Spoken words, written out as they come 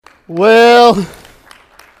Well,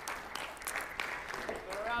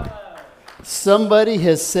 somebody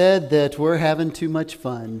has said that we're having too much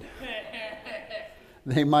fun.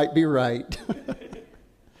 They might be right.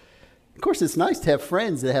 Of course, it's nice to have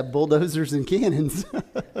friends that have bulldozers and cannons.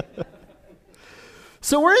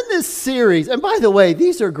 So we're in this series, and by the way,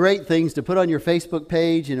 these are great things to put on your Facebook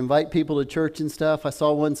page and invite people to church and stuff. I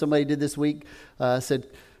saw one somebody did this week, said,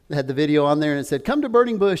 had the video on there and it said, come to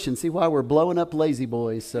Burning Bush and see why we're blowing up lazy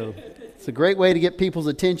boys. So it's a great way to get people's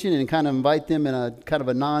attention and kind of invite them in a kind of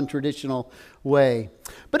a non-traditional way.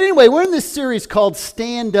 But anyway, we're in this series called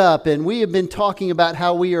Stand Up, and we have been talking about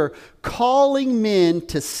how we are calling men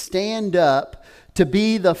to stand up, to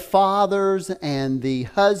be the fathers and the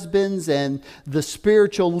husbands and the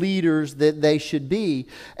spiritual leaders that they should be.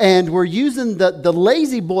 And we're using the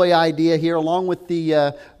lazy boy idea here along with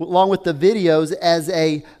the videos as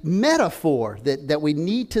a metaphor that we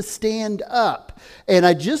need to stand up. And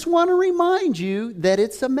I just want to remind you that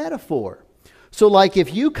it's a metaphor. So like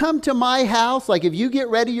if you come to my house, like if you get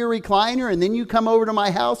ready your recliner and then you come over to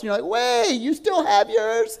my house and you're like, wait, you still have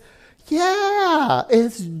yours? Yeah,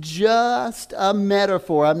 it's just a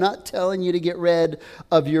metaphor. I'm not telling you to get rid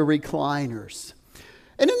of your recliners.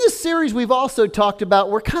 And in this series, we've also talked about,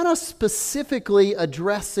 we're kind of specifically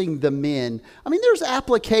addressing the men. I mean, there's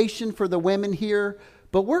application for the women here,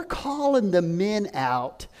 but we're calling the men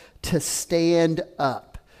out to stand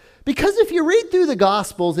up. Because if you read through the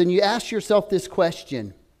Gospels and you ask yourself this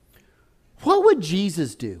question, what would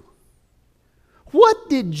Jesus do? What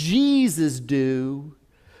did Jesus do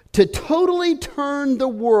to totally turn the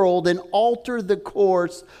world and alter the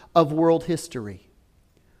course of world history?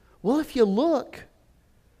 Well, if you look,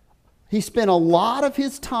 he spent a lot of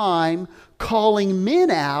his time calling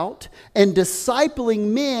men out and discipling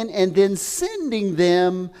men and then sending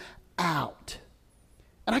them out.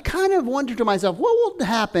 And I kind of wondered to myself, what would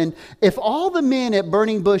happen if all the men at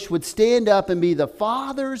Burning Bush would stand up and be the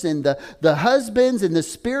fathers and the husbands and the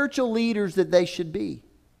spiritual leaders that they should be?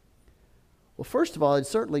 Well, first of all, it'd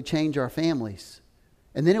certainly change our families.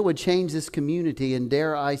 And then it would change this community. And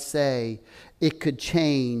dare I say, it could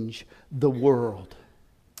change the world.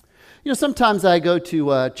 You know, sometimes I go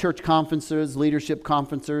to church conferences, leadership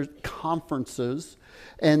conferences,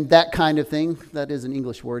 and that kind of thing. That is an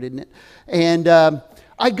English word, isn't it? And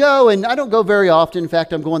I go, and I don't go very often. In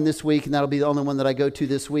fact, I'm going this week, and that'll be the only one that I go to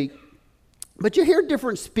this week. But you hear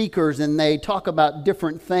different speakers and they talk about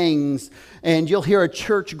different things, and you'll hear a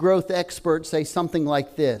church growth expert say something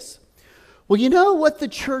like this. Well, you know what the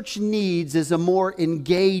church needs is a more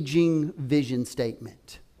engaging vision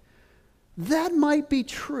statement. That might be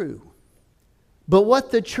true. But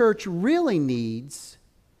what the church really needs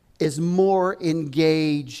is more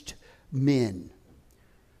engaged men.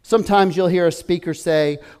 Sometimes you'll hear a speaker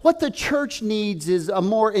say, what the church needs is a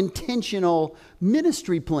more intentional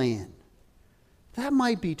ministry plan. That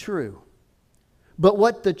might be true. But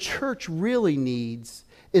what the church really needs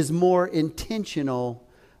is more intentional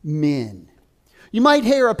men. You might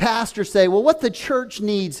hear a pastor say, well, what the church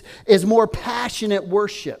needs is more passionate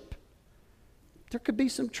worship. There could be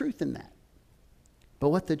some truth in that. But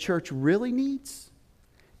what the church really needs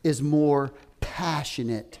is more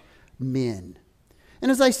passionate men.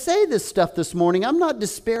 And as I say this stuff this morning, I'm not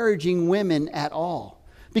disparaging women at all.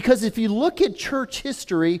 Because if you look at church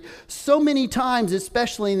history, so many times,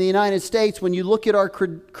 especially in the United States, when you look at our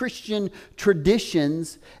Christian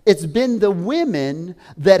traditions, it's been the women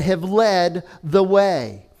that have led the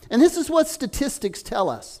way. And this is what statistics tell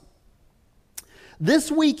us. This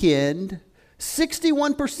weekend,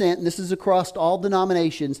 61%, and this is across all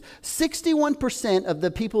denominations, 61% of the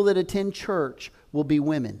people that attend church will be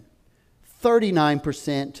women.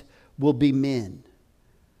 39% will be men.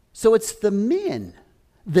 So it's the men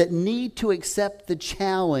that need to accept the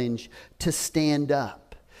challenge to stand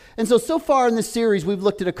up. And so far in this series, we've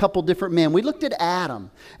looked at a couple different men. We looked at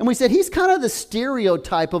Adam, and we said he's kind of the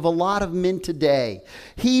stereotype of a lot of men today.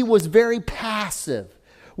 He was very passive.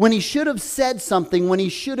 When he should have said something, when he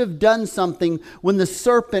should have done something, when the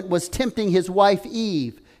serpent was tempting his wife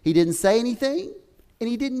Eve, he didn't say anything, and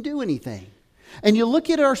he didn't do anything. And you look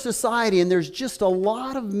at our society, and there's just a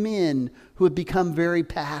lot of men who have become very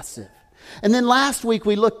passive. And then last week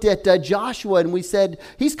we looked at Joshua, and we said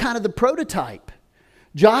he's kind of the prototype.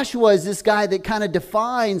 Joshua is this guy that kind of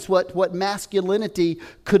defines what masculinity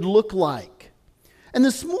could look like. And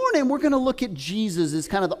this morning we're going to look at Jesus as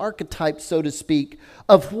kind of the archetype, so to speak,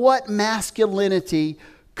 of what masculinity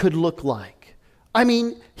could look like. I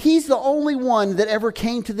mean, he's the only one that ever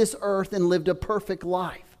came to this earth and lived a perfect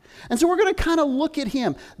life. And so we're going to kind of look at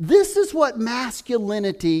him. This is what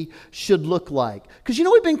masculinity should look like. Because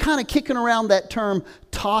we've been kind of kicking around that term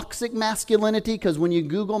toxic masculinity, because when you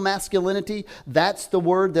Google masculinity, that's the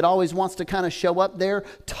word that always wants to kind of show up there,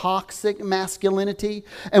 toxic masculinity.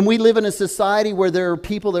 And we live in a society where there are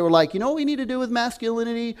people that are like, what we need to do with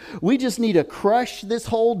masculinity? We just need to crush this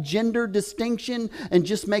whole gender distinction and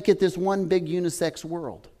just make it this one big unisex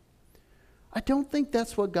world. I don't think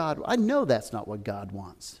that's what I know that's not what God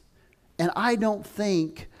wants. And I don't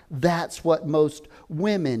think that's what most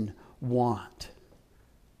women want.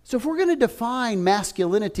 So if we're going to define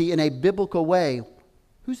masculinity in a biblical way,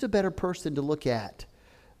 who's a better person to look at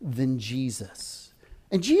than Jesus?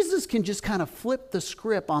 And Jesus can just kind of flip the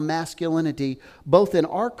script on masculinity, both in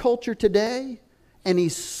our culture today, and he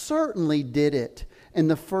certainly did it in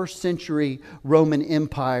the first century Roman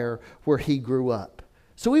Empire where he grew up.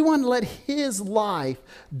 So we want to let his life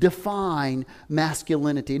define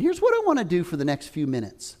masculinity. And here's what I want to do for the next few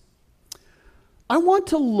minutes. I want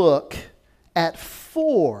to look at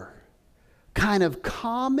 4 kind of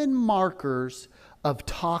common markers of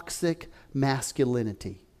toxic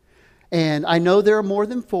masculinity. And I know there are more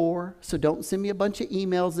than 4, so don't send me a bunch of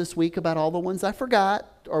emails this week about all the ones I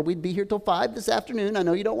forgot, or we'd be here till 5 this afternoon. I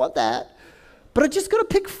know you don't want that. But I'm just going to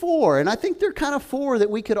pick 4, and I think they're kind of 4 that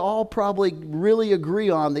we could all probably really agree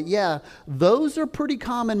on that, those are pretty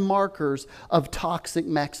common markers of toxic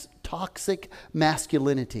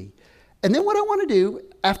masculinity. And then what I want to do,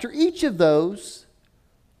 after each of those,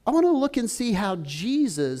 I want to look and see how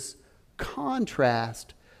Jesus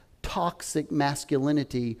contrasts toxic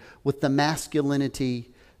masculinity with the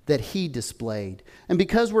masculinity that he displayed. And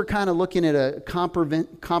because we're kind of looking at a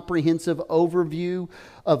comprehensive overview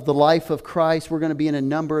of the life of Christ, we're going to be in a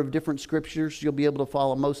number of different scriptures. You'll be able to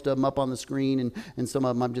follow most of them up on the screen, and some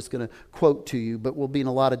of them I'm just going to quote to you, but we'll be in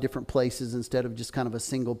a lot of different places instead of just kind of a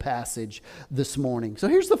single passage this morning. So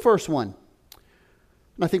here's the first one.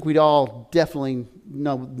 I think we'd all definitely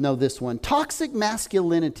know this one. Toxic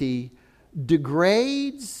masculinity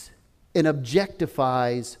degrades and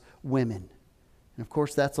objectifies women. And of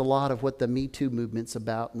course, that's a lot of what the Me Too movement's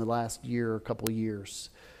about in the last year or couple of years.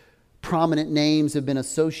 Prominent names have been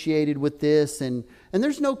associated with this, and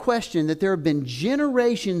there's no question that there have been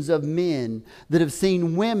generations of men that have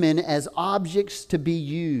seen women as objects to be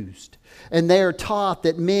used. And they are taught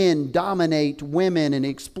that men dominate women and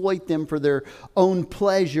exploit them for their own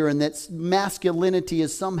pleasure, and that masculinity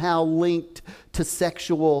is somehow linked to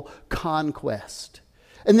sexual conquest.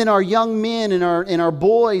 And then our young men and our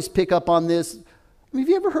boys pick up on this. Have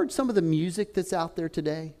you ever heard some of the music that's out there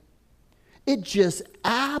today? It just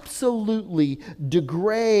absolutely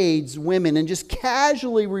degrades women and just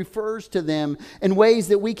casually refers to them in ways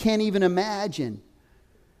that we can't even imagine.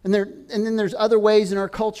 And then there's other ways in our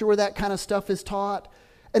culture where that kind of stuff is taught.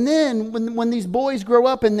 And then when these boys grow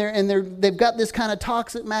up and they've got this kind of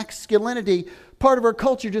toxic masculinity, part of our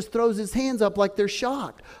culture just throws its hands up like they're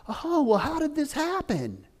shocked. Oh, well, how did this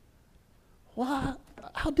happen? Well,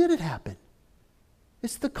 how did it happen?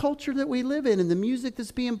 It's the culture that we live in, and the music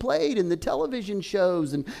that's being played, and the television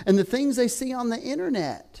shows, and the things they see on the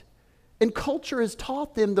internet. And culture has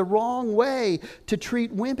taught them the wrong way to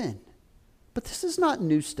treat women. But this is not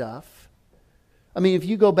new stuff. I mean, if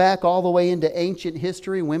you go back all the way into ancient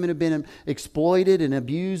history, women have been exploited and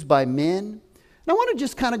abused by men. And I want to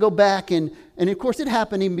just kind of go back, and of course it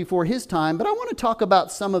happened even before his time, but I want to talk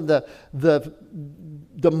about some of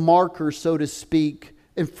the markers, so to speak,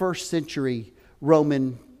 in first century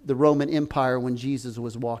the Roman Empire when Jesus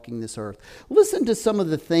was walking this earth. Listen to some of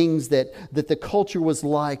the things that the culture was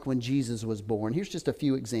like when Jesus was born. Here's just a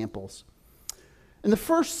few examples. In the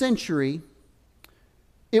first century,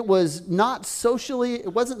 it wasn't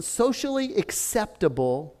socially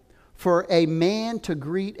acceptable for a man to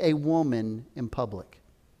greet a woman in public.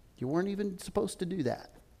 You weren't even supposed to do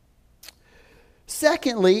that.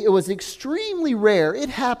 Secondly, it was extremely rare. It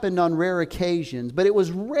happened on rare occasions, but it was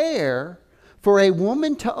rare for a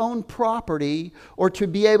woman to own property or to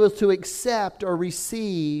be able to accept or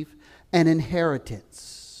receive an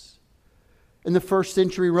inheritance. In the first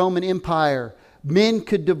century Roman Empire, men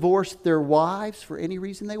could divorce their wives for any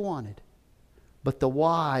reason they wanted, but the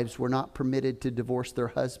wives were not permitted to divorce their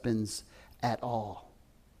husbands at all.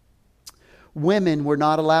 Women were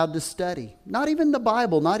not allowed to study. Not even the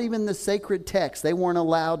Bible, not even the sacred text. They weren't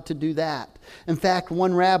allowed to do that. In fact,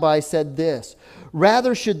 one rabbi said this: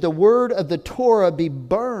 rather should the word of the Torah be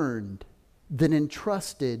burned than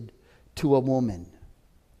entrusted to a woman.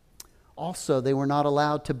 Also, they were not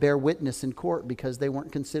allowed to bear witness in court because they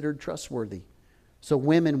weren't considered trustworthy. So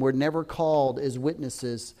women were never called as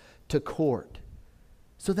witnesses to court.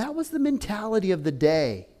 So that was the mentality of the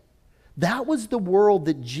day. That was the world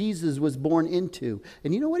that Jesus was born into.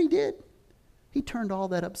 And you know what he did? He turned all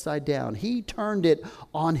that upside down. He turned it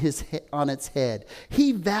on its head.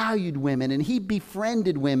 He valued women and he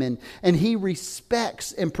befriended women and he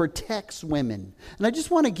respects and protects women. And I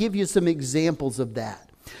just want to give you some examples of that.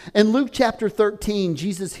 In Luke chapter 13,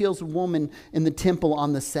 Jesus heals a woman in the temple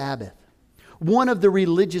on the Sabbath. One of the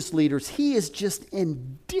religious leaders, he is just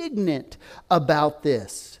indignant about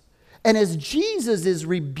this. And as Jesus is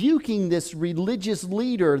rebuking this religious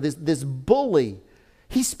leader, this bully,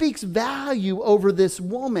 he speaks value over this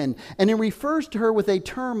woman, and he refers to her with a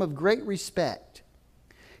term of great respect.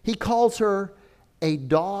 He calls her a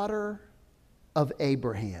daughter of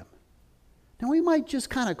Abraham. Now, we might just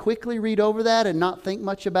kind of quickly read over that and not think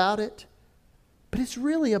much about it, but it's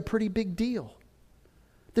really a pretty big deal.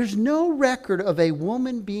 There's no record of a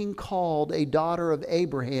woman being called a daughter of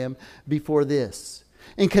Abraham before this.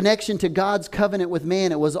 In connection to God's covenant with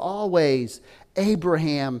man, it was always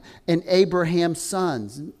Abraham and Abraham's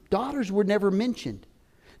sons. Daughters were never mentioned.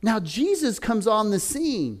 Now Jesus comes on the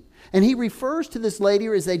scene and he refers to this lady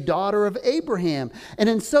as a daughter of Abraham. And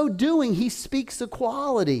in so doing, he speaks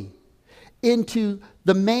equality into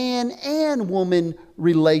the man and woman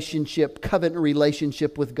relationship, covenant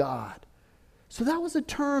relationship with God. So that was a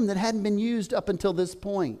term that hadn't been used up until this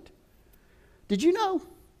point. Did you know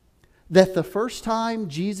that the first time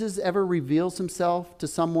Jesus ever reveals himself to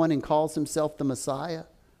someone and calls himself the Messiah,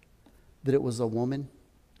 that it was a woman?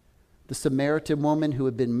 The Samaritan woman who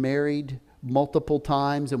had been married multiple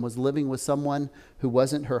times and was living with someone who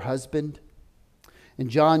wasn't her husband. In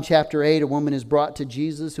John chapter 8, a woman is brought to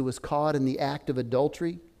Jesus who was caught in the act of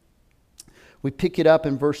adultery. We pick it up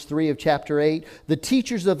in verse 3 of chapter 8. The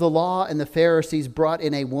teachers of the law and the Pharisees brought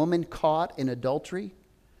in a woman caught in adultery.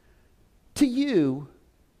 To you,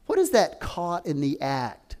 what does that caught in the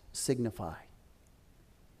act signify?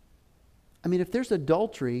 I mean, if there's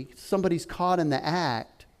adultery, somebody's caught in the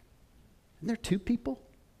act, isn't there two people?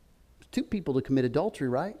 There's two people to commit adultery,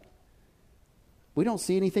 right? We don't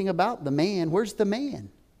see anything about the man. Where's the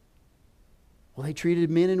man? Well, they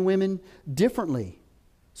treated men and women differently.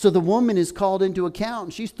 So the woman is called into account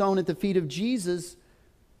and she's thrown at the feet of Jesus.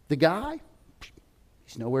 The guy,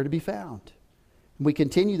 he's nowhere to be found. We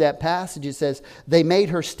continue that passage. It says, they made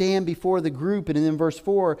her stand before the group, and in verse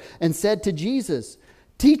 4, and said to Jesus,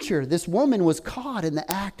 Teacher, this woman was caught in the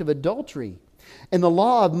act of adultery. And the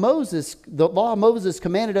law of Moses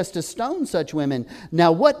commanded us to stone such women.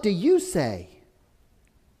 Now what do you say?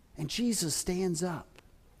 And Jesus stands up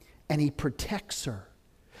and he protects her.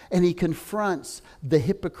 And he confronts the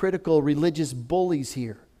hypocritical religious bullies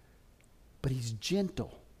here. But he's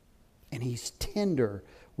gentle and he's tender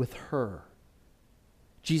with her.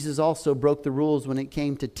 Jesus also broke the rules when it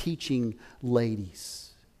came to teaching ladies.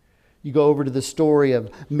 You go over to the story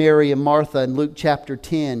of Mary and Martha in Luke chapter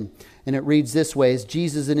 10, and it reads this way. As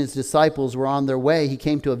Jesus and his disciples were on their way, he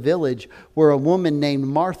came to a village where a woman named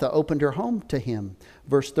Martha opened her home to him.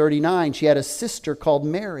 Verse 39, she had a sister called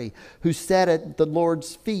Mary who sat at the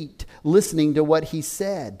Lord's feet listening to what he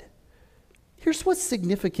said. Here's what's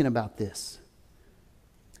significant about this.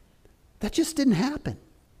 That just didn't happen.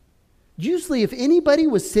 Usually, if anybody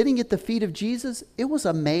was sitting at the feet of Jesus, it was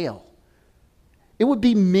a male. It would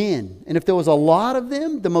be men. And if there was a lot of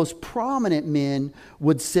them, the most prominent men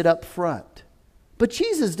would sit up front. But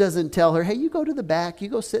Jesus doesn't tell her, hey, you go to the back, you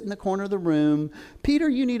go sit in the corner of the room. Peter,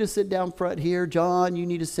 you need to sit down front here. John, you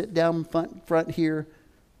need to sit down front here.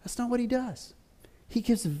 That's not what he does. He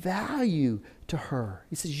gives value to her.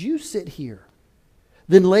 He says, you sit here.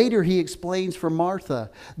 Then later he explains for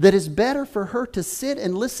Martha that it's better for her to sit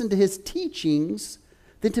and listen to his teachings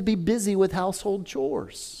than to be busy with household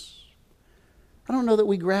chores. I don't know that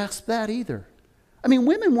we grasp that either. I mean,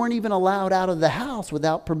 women weren't even allowed out of the house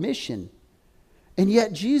without permission. And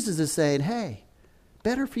yet Jesus is saying, hey,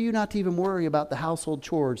 better for you not to even worry about the household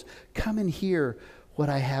chores. Come and hear what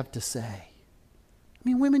I have to say. I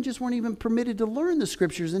mean, women just weren't even permitted to learn the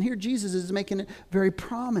scriptures. And here Jesus is making it very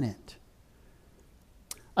prominent.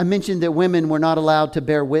 I mentioned that women were not allowed to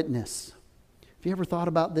bear witness. Have you ever thought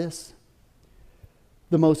about this?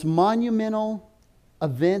 The most monumental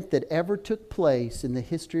event that ever took place in the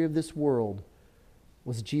history of this world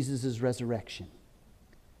was Jesus' resurrection.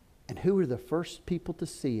 And who were the first people to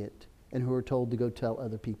see it and who were told to go tell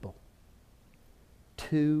other people?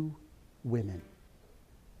 2 women.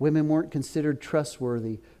 Women weren't considered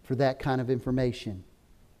trustworthy for that kind of information.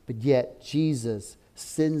 But yet Jesus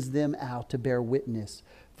sends them out to bear witness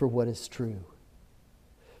for what is true.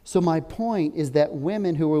 So my point is that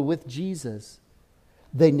women who were with Jesus,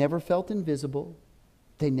 they never felt invisible.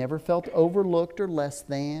 They never felt overlooked or less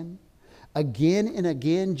than. Again and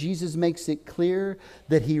again, Jesus makes it clear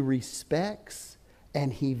that he respects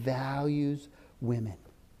and he values women.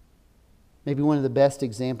 Maybe one of the best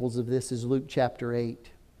examples of this is Luke chapter 8.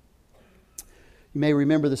 You may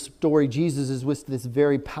remember the story. Jesus is with this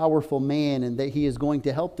very powerful man, and that he is going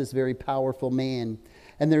to help this very powerful man.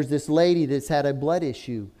 And there's this lady that's had a blood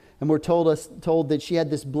issue. And we're told that she had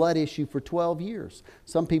this blood issue for 12 years.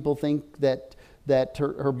 Some people think that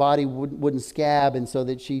her body wouldn't scab, and so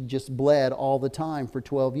that she just bled all the time for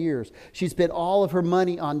 12 years. She spent all of her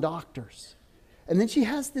money on doctors. And then she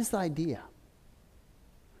has this idea.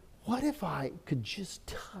 What if I could just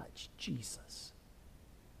touch Jesus?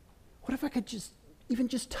 What if I could even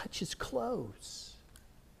just touch his clothes?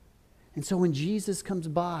 And so when Jesus comes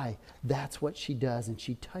by, that's what she does. And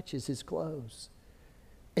she touches his clothes.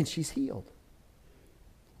 And she's healed.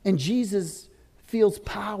 And Jesus feels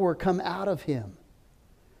power come out of him.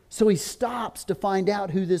 So he stops to find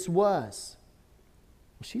out who this was.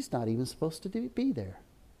 Well, she's not even supposed to be there.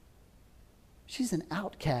 She's an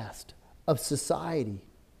outcast of society.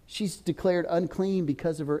 She's declared unclean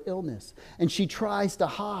because of her illness. And she tries to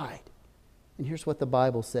hide. And here's what the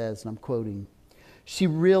Bible says, and I'm quoting. She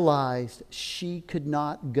realized she could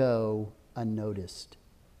not go unnoticed.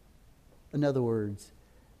 In other words,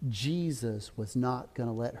 Jesus was not going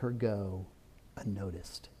to let her go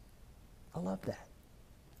unnoticed. I love that.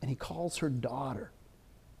 And he calls her daughter.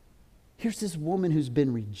 Here's this woman who's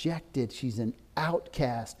been rejected. She's an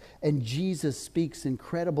outcast. And Jesus speaks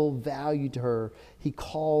incredible value to her. He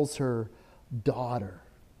calls her daughter.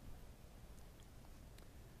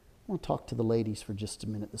 I want to talk to the ladies for just a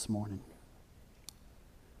minute this morning.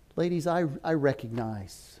 Ladies, I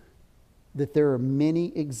recognize that there are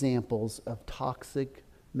many examples of toxic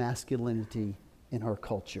masculinity in our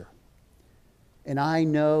culture. And I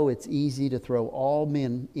know it's easy to throw all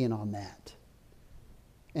men in on that.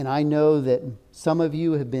 And I know that some of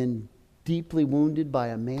you have been deeply wounded by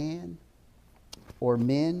a man or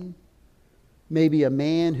men. Maybe a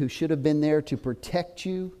man who should have been there to protect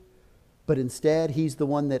you, but instead he's the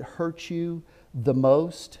one that hurt you the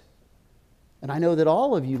most. And I know that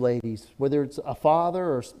all of you ladies, whether it's a father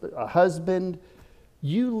or a husband,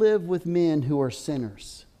 you live with men who are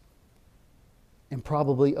sinners and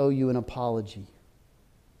probably owe you an apology.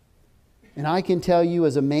 And I can tell you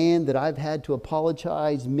as a man that I've had to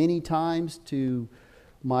apologize many times to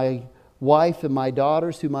my wife and my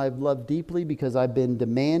daughters whom I've loved deeply because I've been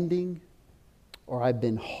demanding, or I've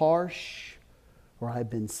been harsh, or I've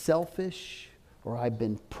been selfish, or I've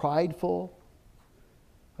been prideful.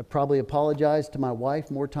 I probably apologized to my wife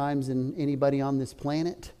more times than anybody on this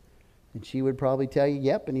planet. And she would probably tell you,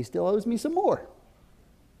 yep, and he still owes me some more.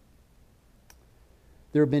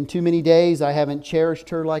 There have been too many days I haven't cherished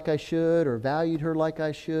her like I should, or valued her like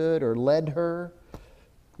I should, or led her,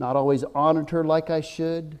 not always honored her like I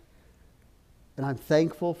should. And I'm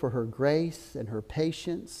thankful for her grace and her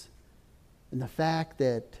patience and the fact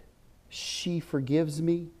that she forgives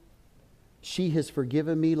me. She has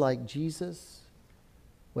forgiven me like Jesus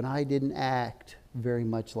when I didn't act very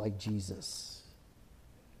much like Jesus.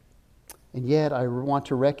 And yet I want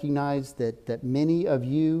to recognize that many of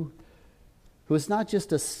you, who is not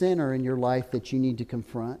just a sinner in your life that you need to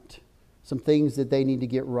confront, some things that they need to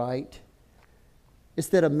get right. It's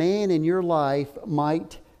that a man in your life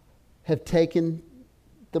might have taken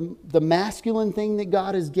the masculine thing that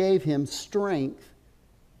God has gave him, strength,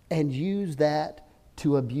 and used that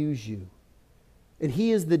to abuse you. And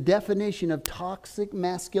he is the definition of toxic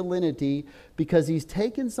masculinity because he's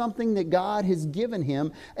taken something that God has given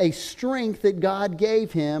him, a strength that God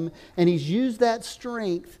gave him, and he's used that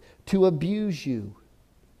strength to abuse you.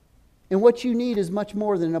 And what you need is much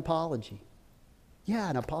more than an apology.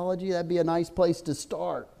 Yeah, an apology, that'd be a nice place to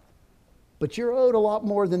start. But you're owed a lot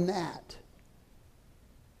more than that.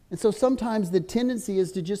 And so sometimes the tendency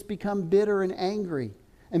is to just become bitter and angry.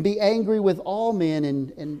 And be angry with all men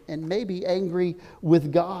and maybe angry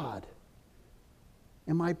with God.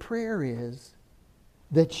 And my prayer is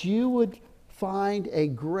that you would find a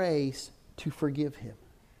grace to forgive him.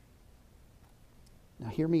 Now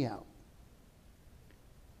hear me out.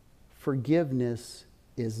 Forgiveness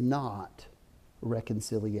is not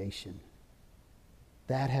reconciliation.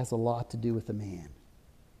 That has a lot to do with a man.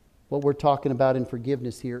 What we're talking about in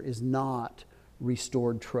forgiveness here is not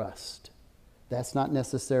restored trust. That's not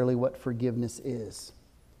necessarily what forgiveness is.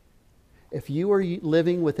 If you are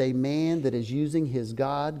living with a man that is using his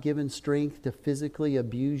God-given strength to physically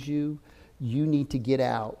abuse you, you need to get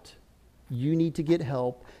out. You need to get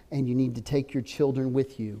help, and you need to take your children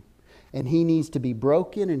with you. And he needs to be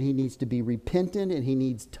broken, and he needs to be repentant, and he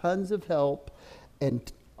needs tons of help and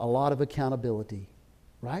a lot of accountability.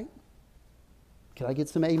 Right? Can I get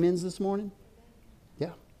some amens this morning?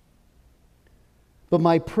 Yeah. But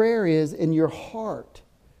my prayer is, in your heart,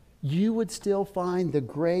 you would still find the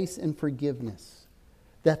grace and forgiveness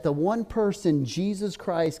that the one person, Jesus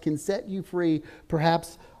Christ, can set you free,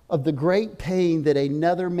 perhaps of the great pain that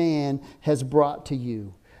another man has brought to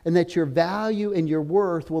you. And that your value and your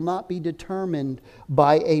worth will not be determined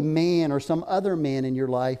by a man or some other man in your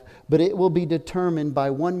life, but it will be determined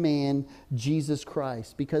by one man, Jesus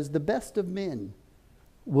Christ. Because the best of men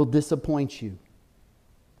will disappoint you,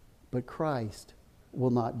 but Christ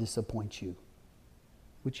will not disappoint you.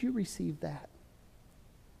 Would you receive that?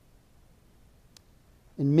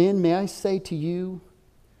 And men, may I say to you,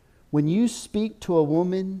 when you speak to a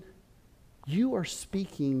woman, you are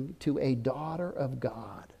speaking to a daughter of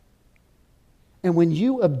God. And when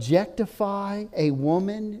you objectify a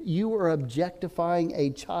woman, you are objectifying a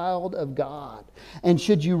child of God. And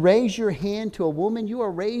should you raise your hand to a woman, you are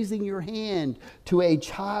raising your hand to a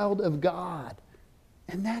child of God.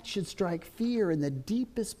 And that should strike fear in the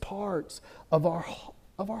deepest parts of our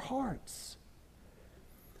hearts.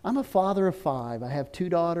 I'm a father of 5. I have 2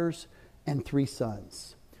 daughters and 3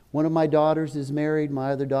 sons. One of my daughters is married,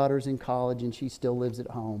 my other daughter's in college, and she still lives at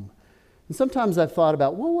home. And sometimes I've thought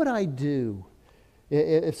about, what would I do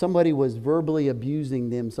if somebody was verbally abusing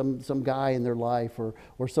them, some guy in their life,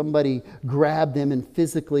 or somebody grabbed them and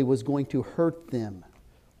physically was going to hurt them?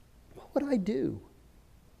 What would I do?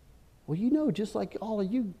 Well, just like all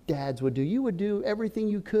of you dads would do, you would do everything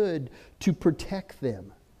you could to protect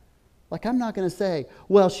them. Like, I'm not going to say,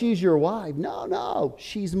 well, she's your wife. No,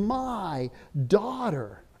 she's my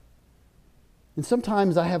daughter. And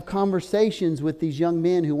sometimes I have conversations with these young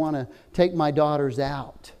men who want to take my daughters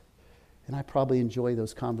out. And I probably enjoy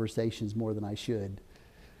those conversations more than I should.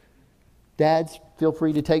 Dads, feel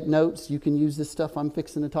free to take notes. You can use this stuff I'm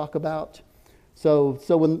fixing to talk about. So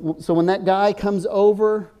when that guy comes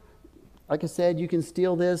over, like I said, you can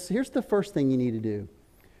steal this. Here's the first thing you need to do.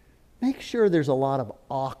 Make sure there's a lot of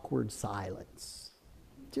awkward silence.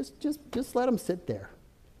 Just let them sit there.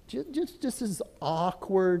 Just this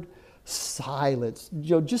awkward silence.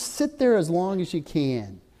 Just sit there as long as you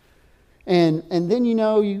can. And then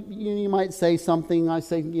you might say something. I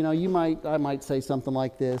might say something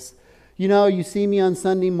like this. You see me on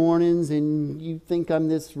Sunday mornings and you think I'm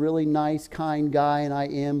this really nice, kind guy, and I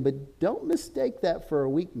am, but don't mistake that for a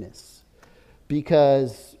weakness.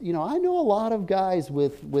 Because, I know a lot of guys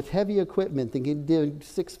with heavy equipment that can dig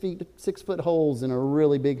 6 foot holes in a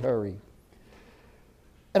really big hurry.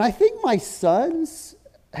 And I think my sons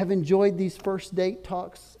have enjoyed these first date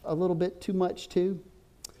talks a little bit too much too.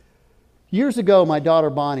 Years ago, my daughter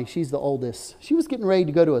Bonnie, she's the oldest, she was getting ready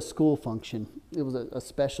to go to a school function. It was a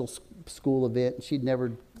special school event. She'd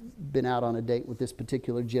never been out on a date with this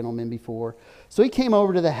particular gentleman before. So he came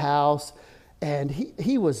over to the house. And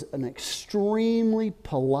he was an extremely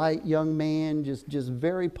polite young man, just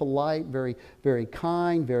very polite, very, very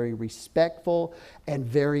kind, very respectful, and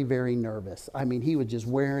very, very nervous. I mean, he was just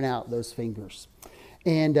wearing out those fingers.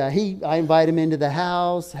 And I invited him into the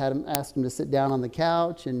house, asked him to sit down on the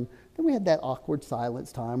couch, and then we had that awkward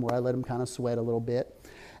silence time where I let him kind of sweat a little bit.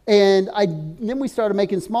 And then we started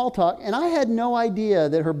making small talk, and I had no idea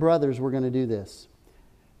that her brothers were going to do this.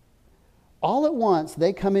 All at once,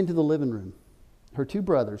 they come into the living room. Two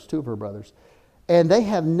of her brothers, and they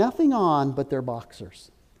have nothing on but their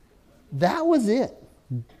boxers. That was it.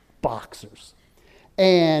 Boxers.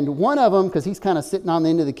 And one of them, because he's kind of sitting on the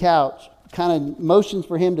end of the couch, kind of motions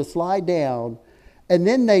for him to slide down, and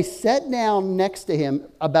then they sat down next to him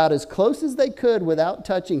about as close as they could without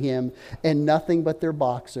touching him, and nothing but their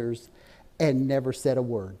boxers, and never said a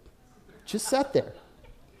word. Just sat there.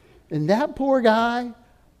 And that poor guy,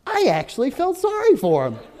 I actually felt sorry for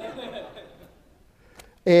him.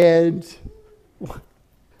 And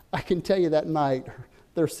I can tell you that night,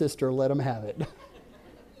 their sister let them have it.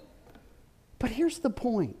 But here's the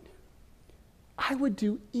point. I would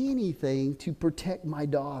do anything to protect my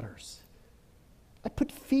daughters. I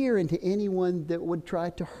put fear into anyone that would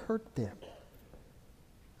try to hurt them.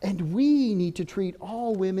 And we need to treat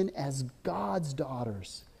all women as God's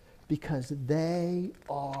daughters because they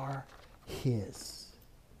are His.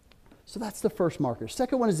 So that's the first marker.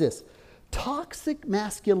 Second one is this. Toxic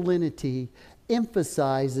masculinity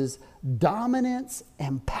emphasizes dominance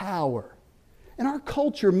and power. In our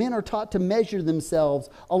culture, men are taught to measure themselves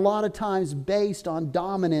a lot of times based on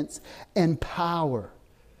dominance and power.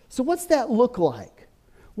 So what's that look like?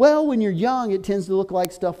 Well, when you're young, it tends to look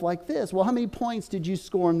like stuff like this. Well, how many points did you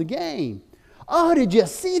score in the game? Oh, did you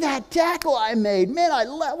see that tackle I made? Man, I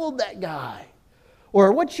leveled that guy.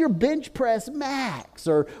 Or what's your bench press max?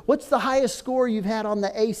 Or what's the highest score you've had on the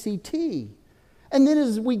ACT? And then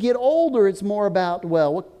as we get older, it's more about,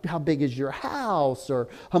 well, how big is your house, or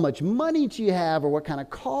how much money do you have, or what kind of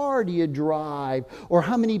car do you drive, or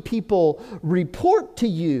how many people report to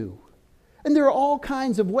you. And there are all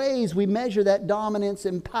kinds of ways we measure that dominance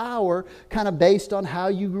and power, kind of based on how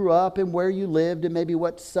you grew up and where you lived and maybe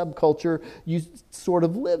what subculture you sort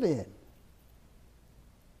of live in.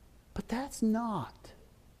 But that's not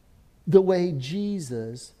the way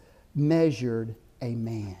Jesus measured a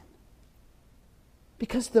man.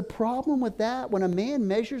 Because the problem with that, when a man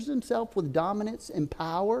measures himself with dominance and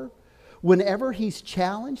power, whenever he's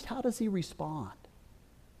challenged, how does he respond?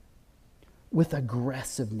 With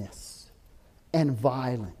aggressiveness and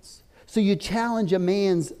violence. So you challenge a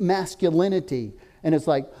man's masculinity, and it's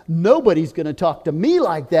like, nobody's going to talk to me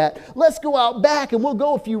like that. Let's go out back and we'll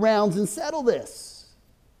go a few rounds and settle this.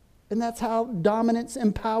 And that's how dominance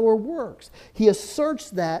and power works. He asserts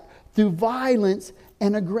that through violence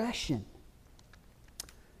and aggression.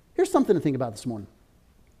 Here's something to think about this morning.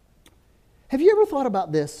 Have you ever thought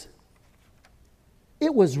about this?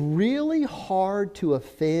 It was really hard to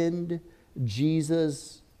offend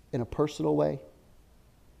Jesus in a personal way.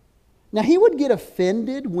 Now, he would get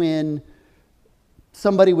offended when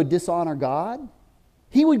somebody would dishonor God.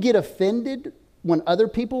 He would get offended when other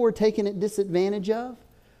people were taken disadvantage of.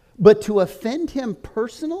 But to offend him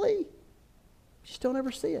personally, you just don't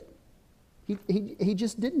ever see it. He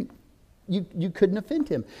just didn't. You couldn't offend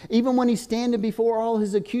him. Even when he's standing before all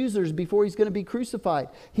his accusers, before he's going to be crucified,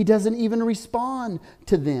 he doesn't even respond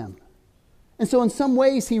to them. And so in some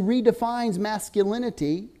ways, he redefines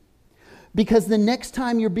masculinity, because the next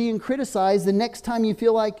time you're being criticized, the next time you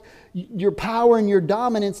feel like your power and your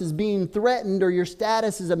dominance is being threatened, or your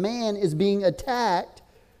status as a man is being attacked,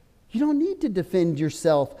 you don't need to defend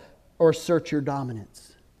yourself or assert your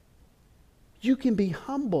dominance. You can be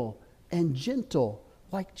humble and gentle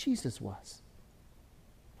like Jesus was.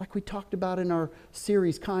 Like we talked about in our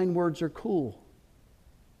series, Kind Words Are Cool.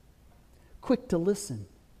 Quick to listen,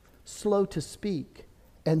 slow to speak,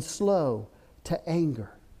 and slow to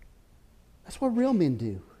anger. That's what real men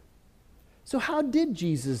do. So how did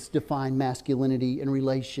Jesus define masculinity in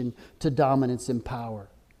relation to dominance and power?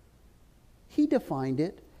 He defined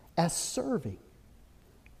it as serving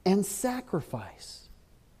and sacrifice.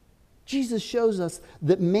 Jesus shows us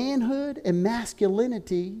that manhood and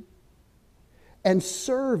masculinity and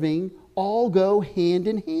serving all go hand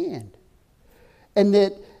in hand. And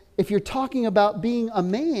that if you're talking about being a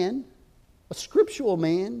man, a scriptural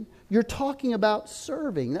man, you're talking about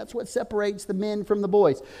serving. That's what separates the men from the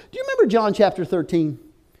boys. Do you remember John chapter 13?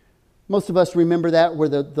 Most of us remember that, where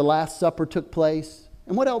the Last Supper took place.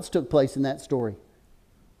 And what else took place in that story?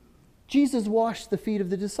 Jesus washed the feet of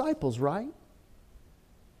the disciples, right?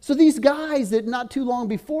 So these guys that not too long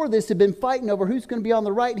before this had been fighting over who's going to be on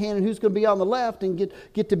the right hand and who's going to be on the left and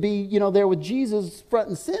get to be, there with Jesus front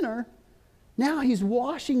and center. Now he's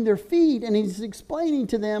washing their feet and he's explaining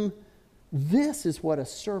to them, this is what a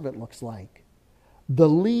servant looks like. The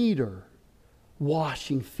leader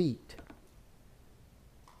washing feet.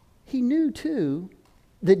 He knew too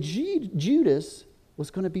that Judas was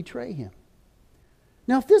going to betray him.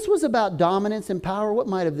 Now, if this was about dominance and power, what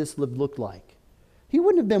might have this looked like? He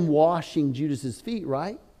wouldn't have been washing Judas's feet,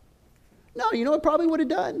 right? No, you know what probably would have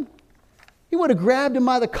done? He would have grabbed him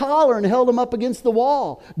by the collar and held him up against the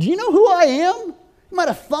wall. Do you know who I am? He might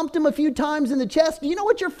have thumped him a few times in the chest. Do you know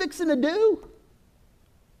what you're fixing to do?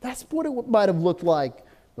 That's what it might have looked like.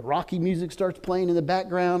 The Rocky music starts playing in the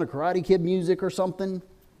background, or Karate Kid music or something.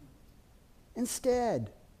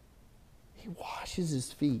 Instead, he washes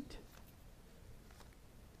his feet.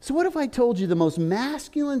 So what if I told you the most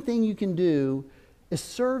masculine thing you can do is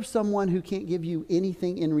serve someone who can't give you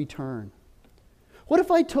anything in return? What if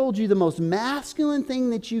I told you the most masculine thing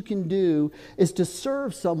that you can do is to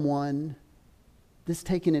serve someone that's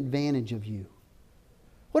taken advantage of you?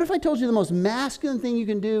 What if I told you the most masculine thing you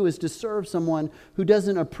can do is to serve someone who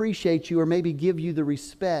doesn't appreciate you or maybe give you the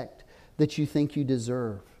respect that you think you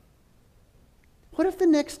deserve? What if the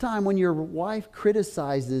next time when your wife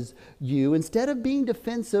criticizes you, instead of being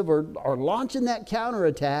defensive or launching that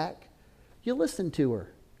counterattack, you listen to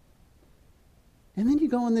her? And then you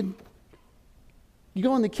go in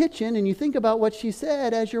the kitchen and you think about what she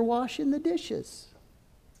said as you're washing the dishes.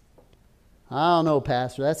 I don't know,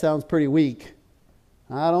 Pastor, that sounds pretty weak.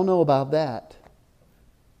 I don't know about that.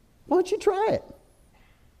 Why don't you try it?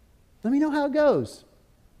 Let me know how it goes.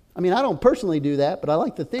 I mean, I don't personally do that, but I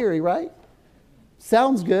like the theory, right?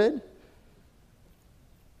 Sounds good.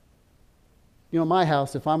 My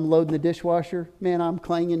house, if I'm loading the dishwasher, man, I'm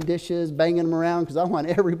clanging dishes, banging them around because I want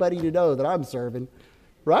everybody to know that I'm serving,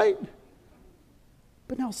 right?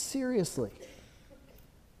 But no, seriously,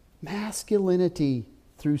 Masculinity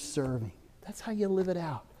through serving. That's how you live it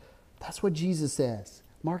out. That's what Jesus says.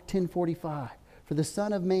 Mark 10:45. For the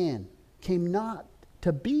Son of Man came not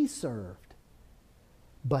to be served,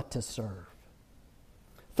 but to serve.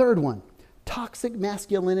 Third one, toxic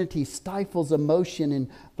masculinity stifles emotion and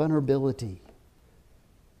vulnerability.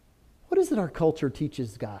 What is it our culture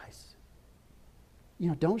teaches guys?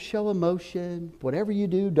 Don't show emotion. Whatever you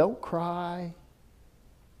do, don't cry.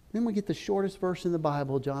 Then we get the shortest verse in the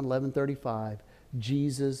Bible, John 11:35.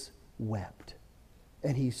 Jesus wept.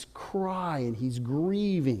 And he's crying, he's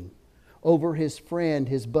grieving over his friend,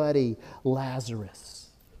 his buddy, Lazarus.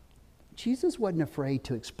 Jesus wasn't afraid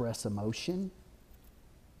to express emotion.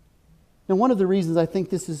 Now, one of the reasons I think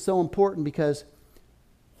this is so important, because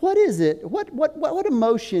what is it, what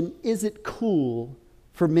emotion is it cool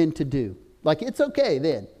for men to do? Like, it's okay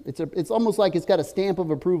then. It's almost like it's got a stamp of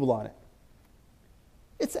approval on it.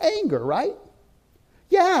 It's anger, right?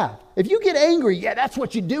 Yeah, if you get angry, yeah, that's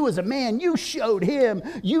what you do as a man. You showed him,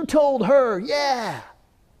 you told her, yeah.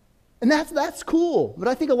 And that's cool. But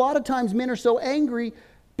I think a lot of times men are so angry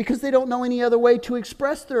because they don't know any other way to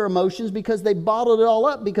express their emotions, because they bottled it all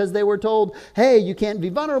up because they were told, hey, you can't be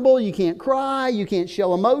vulnerable, you can't cry, you can't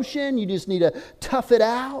show emotion, you just need to tough it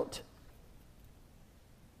out.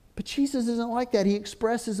 But Jesus isn't like that. He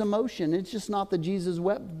expresses emotion. It's just not the Jesus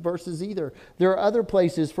wept verses either. There are other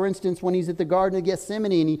places. For instance, when he's at the Garden of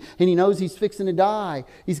Gethsemane and he knows he's fixing to die,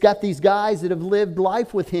 he's got these guys that have lived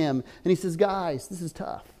life with him. And he says, guys, this is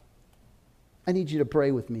tough. I need you to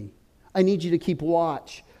pray with me. I need you to keep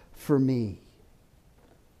watch for me.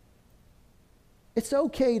 It's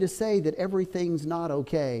okay to say that everything's not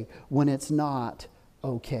okay when it's not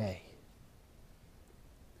okay.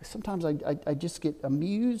 Sometimes I just get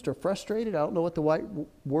amused or frustrated. I don't know what the right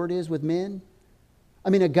word is with men. I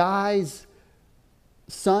mean, a guy's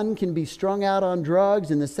son can be strung out on drugs,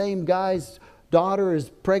 and the same guy's daughter is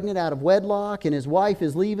pregnant out of wedlock, and his wife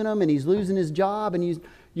is leaving him, and he's losing his job, and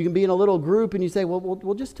you can be in a little group, and you say,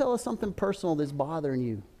 well, just tell us something personal that's bothering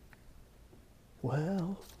you.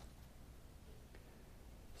 Well,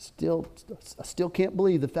 I still can't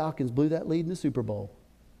believe the Falcons blew that lead in the Super Bowl.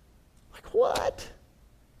 Like, what?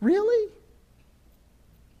 Really?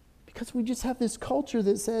 Because we just have this culture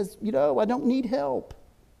that says, I don't need help.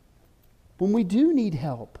 When we do need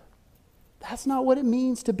help, that's not what it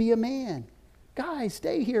means to be a man. Guys,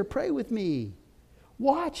 stay here, pray with me,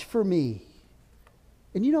 watch for me.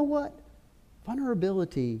 And you know what?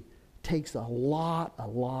 Vulnerability takes a lot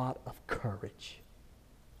of courage.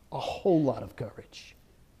 A whole lot of courage.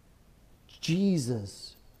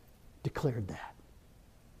 Jesus declared that.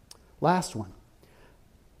 Last one.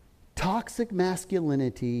 Toxic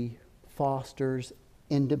masculinity fosters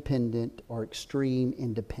independent or extreme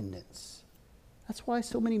independence. That's why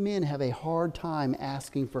so many men have a hard time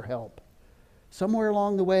asking for help. Somewhere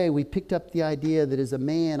along the way, we picked up the idea that as a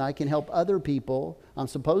man, I can help other people. I'm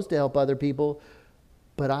supposed to help other people,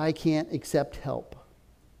 but I can't accept help.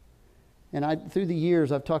 And through the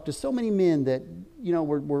years, I've talked to so many men that,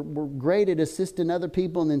 were great at assisting other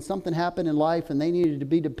people, and then something happened in life and they needed to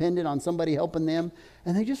be dependent on somebody helping them,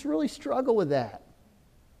 and they just really struggle with that.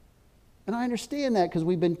 And I understand that, because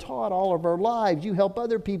we've been taught all of our lives, you help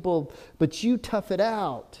other people, but you tough it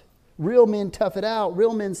out. Real men tough it out.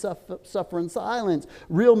 Real men suffer in silence.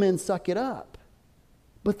 Real men suck it up.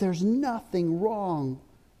 But there's nothing wrong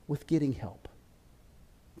with getting help.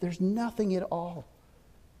 There's nothing at all.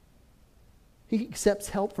 He accepts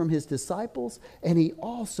help from his disciples, and he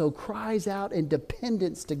also cries out in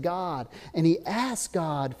dependence to God, and he asks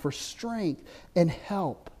God for strength and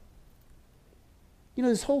help.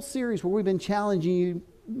 This whole series where we've been challenging you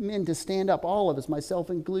men to stand up, all of us, myself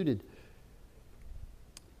included.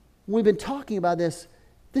 We've been talking about this.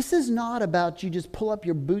 This is not about you just pull up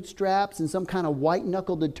your bootstraps and some kind of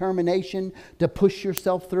white-knuckle determination to push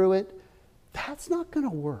yourself through it. That's not going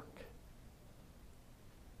to work.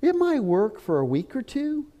 It might work for a week or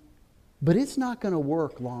two, but it's not going to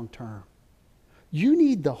work long term. You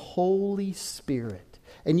need the Holy Spirit,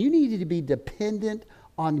 and you need to be dependent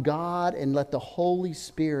on God and let the Holy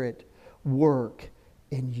Spirit work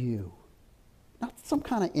in you. Not some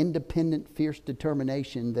kind of independent, fierce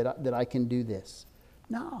determination that I can do this.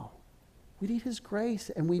 No. We need His grace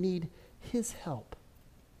and we need His help.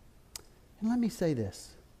 And let me say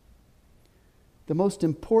this. The most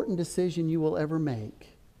important decision you will ever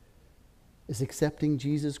make is accepting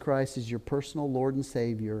Jesus Christ as your personal Lord and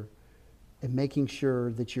Savior and making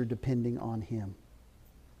sure that you're depending on Him.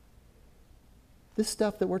 This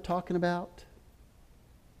stuff that we're talking about,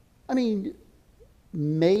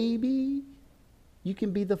 maybe you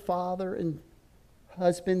can be the father and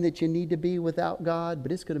husband that you need to be without God,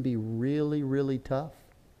 but it's going to be really, really tough.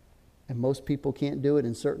 And most people can't do it,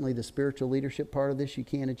 and certainly the spiritual leadership part of this you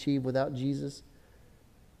can't achieve without Jesus.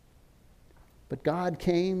 But God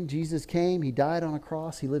came, Jesus came, He died on a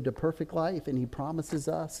cross, He lived a perfect life, and He promises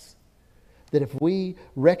us that if we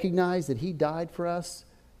recognize that He died for us,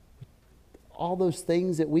 all those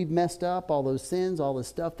things that we've messed up, all those sins, all the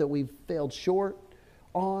stuff that we've failed short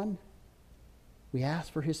on, we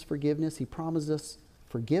ask for His forgiveness. He promises us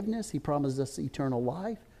forgiveness. He promises us eternal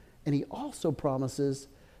life. And He also promises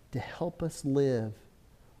to help us live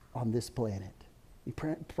on this planet. He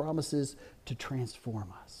promises to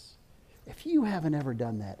transform us. If you haven't ever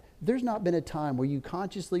done that, there's not been a time where you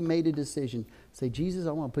consciously made a decision, say, Jesus,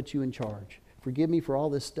 I want to put you in charge. Forgive me for all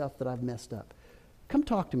this stuff that I've messed up. Come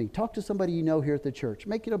talk to me. Talk to somebody you know here at the church.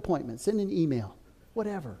 Make an appointment. Send an email.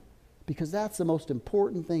 Whatever. Because that's the most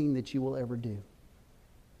important thing that you will ever do.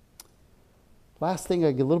 Last thing,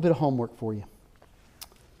 I get a little bit of homework for you.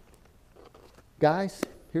 Guys,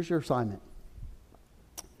 here's your assignment.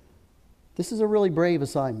 This is a really brave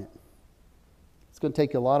assignment. It's going to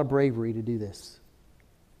take a lot of bravery to do this.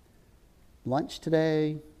 Lunch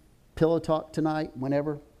today, pillow talk tonight,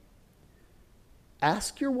 whenever.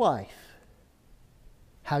 Ask your wife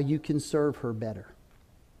how you can serve her better.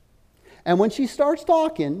 And when she starts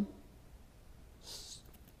talking,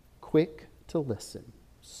 quick to listen,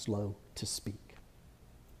 slow to speak.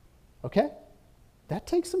 Okay? That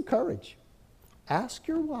takes some courage. Ask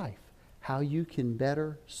your wife how you can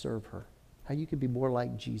better serve her, how you can be more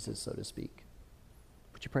like Jesus, so to speak.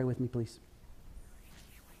 Would you pray with me, please?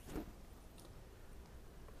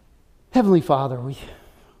 Heavenly Father, we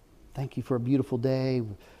thank you for a beautiful day.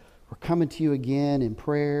 We're coming to you again in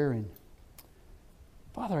prayer. And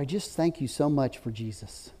Father, I just thank you so much for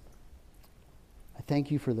Jesus. I thank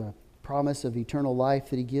you for the promise of eternal life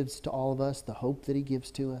that He gives to all of us, the hope that He gives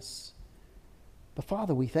to us. But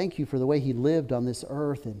Father, we thank you for the way He lived on this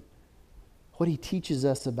earth and what He teaches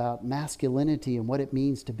us about masculinity and what it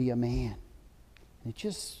means to be a man. And it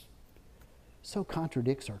just so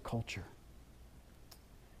contradicts our culture.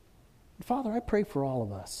 And Father, I pray for all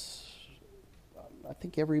of us. I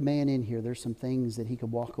think every man in here, there's some things that he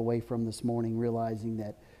could walk away from this morning realizing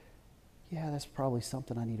that, yeah, that's probably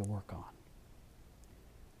something I need to work on.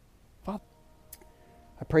 Father,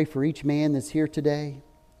 I pray for each man that's here today.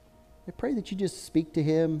 I pray that you just speak to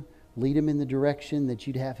him, lead him in the direction that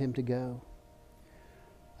you'd have him to go.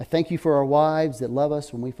 I thank you for our wives that love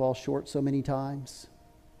us when we fall short so many times.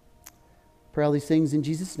 I pray all these things in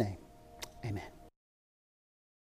Jesus' name. Amen.